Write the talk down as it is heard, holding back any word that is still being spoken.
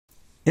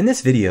In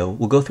this video,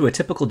 we'll go through a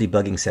typical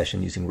debugging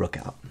session using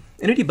Rookout.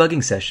 In a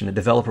debugging session, a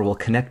developer will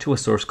connect to a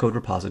source code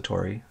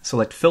repository,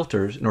 select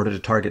filters in order to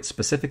target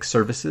specific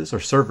services or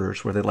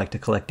servers where they'd like to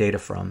collect data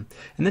from,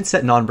 and then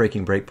set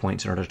non-breaking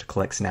breakpoints in order to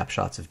collect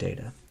snapshots of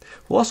data.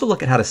 We'll also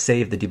look at how to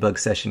save the debug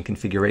session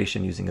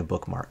configuration using a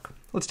bookmark.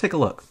 Let's take a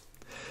look.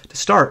 To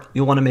start,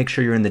 you'll want to make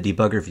sure you're in the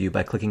debugger view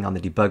by clicking on the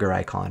debugger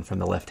icon from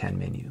the left-hand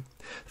menu.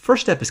 The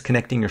first step is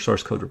connecting your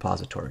source code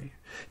repository.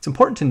 It's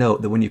important to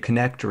note that when you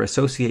connect or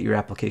associate your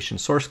application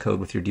source code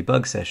with your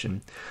debug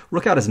session,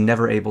 Rookout is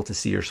never able to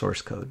see your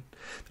source code.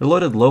 They're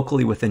loaded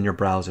locally within your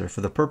browser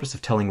for the purpose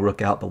of telling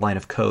Rookout the line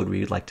of code where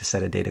you'd like to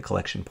set a data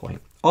collection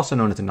point, also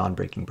known as a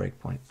non-breaking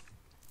breakpoint.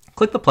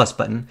 Click the plus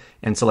button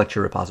and select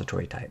your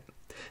repository type.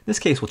 In this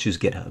case, we'll choose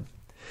GitHub.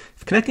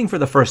 If connecting for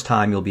the first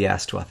time, you'll be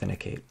asked to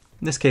authenticate.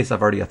 In this case,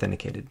 I've already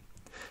authenticated.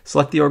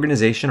 Select the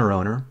organization or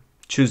owner,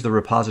 choose the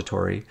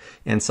repository,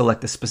 and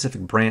select the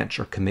specific branch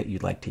or commit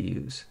you'd like to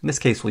use. In this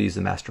case, we'll use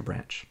the master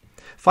branch.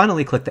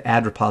 Finally, click the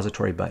Add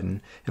Repository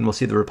button, and we'll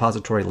see the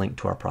repository linked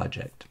to our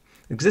project.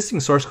 Existing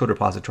source code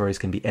repositories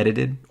can be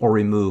edited or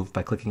removed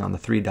by clicking on the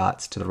three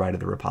dots to the right of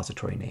the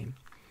repository name.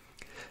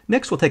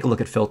 Next, we'll take a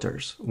look at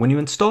filters. When you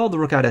install the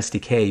Rookout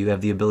SDK, you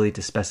have the ability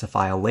to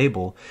specify a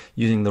label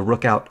using the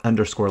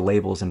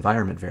Rookout_labels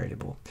environment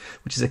variable,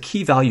 which is a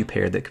key value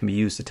pair that can be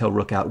used to tell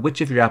Rookout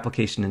which of your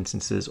application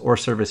instances or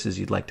services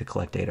you'd like to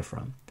collect data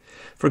from.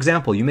 For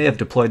example, you may have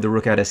deployed the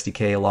Rookout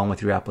SDK along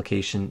with your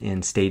application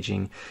in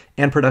staging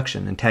and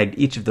production and tagged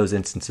each of those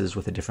instances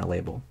with a different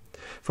label.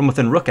 From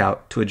within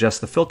Rookout, to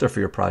adjust the filter for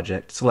your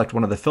project, select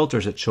one of the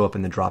filters that show up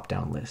in the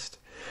drop-down list.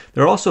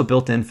 There are also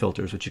built-in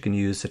filters which you can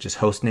use, such as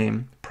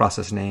hostname,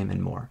 process name,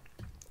 and more.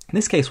 In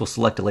this case, we'll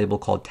select a label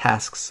called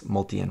Tasks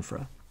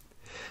Multi-Infra.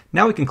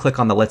 Now we can click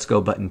on the Let's Go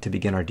button to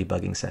begin our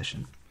debugging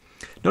session.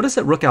 Notice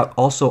that Rookout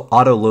also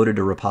auto-loaded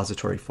a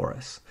repository for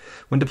us.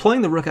 When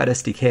deploying the Rookout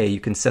SDK,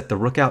 you can set the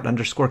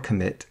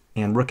Rookout_commit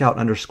and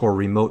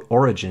Rookout_remote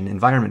origin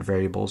environment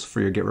variables for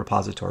your Git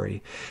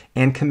repository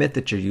and commit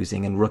that you're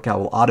using, and Rookout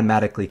will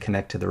automatically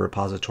connect to the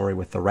repository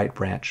with the right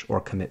branch or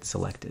commit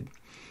selected.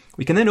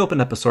 We can then open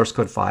up a source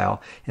code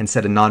file and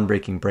set a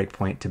non-breaking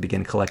breakpoint to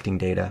begin collecting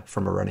data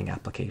from a running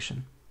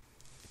application.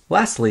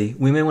 Lastly,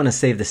 we may want to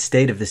save the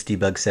state of this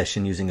debug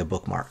session using a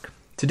bookmark.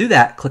 To do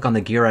that, click on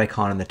the gear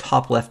icon in the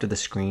top left of the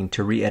screen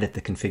to re-edit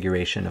the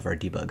configuration of our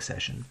debug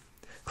session.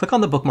 Click on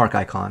the bookmark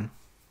icon,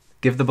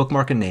 give the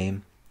bookmark a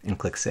name, and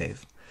click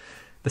Save.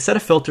 The set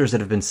of filters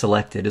that have been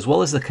selected, as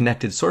well as the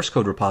connected source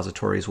code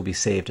repositories, will be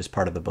saved as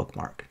part of the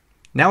bookmark.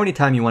 Now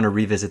anytime you want to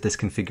revisit this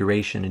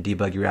configuration and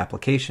debug your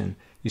application,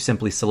 you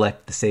simply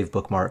select the Save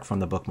Bookmark from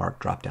the Bookmark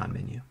drop-down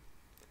menu.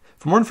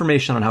 For more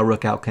information on how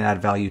Rookout can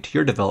add value to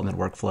your development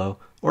workflow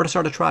or to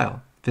start a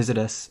trial, visit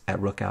us at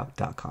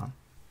rookout.com.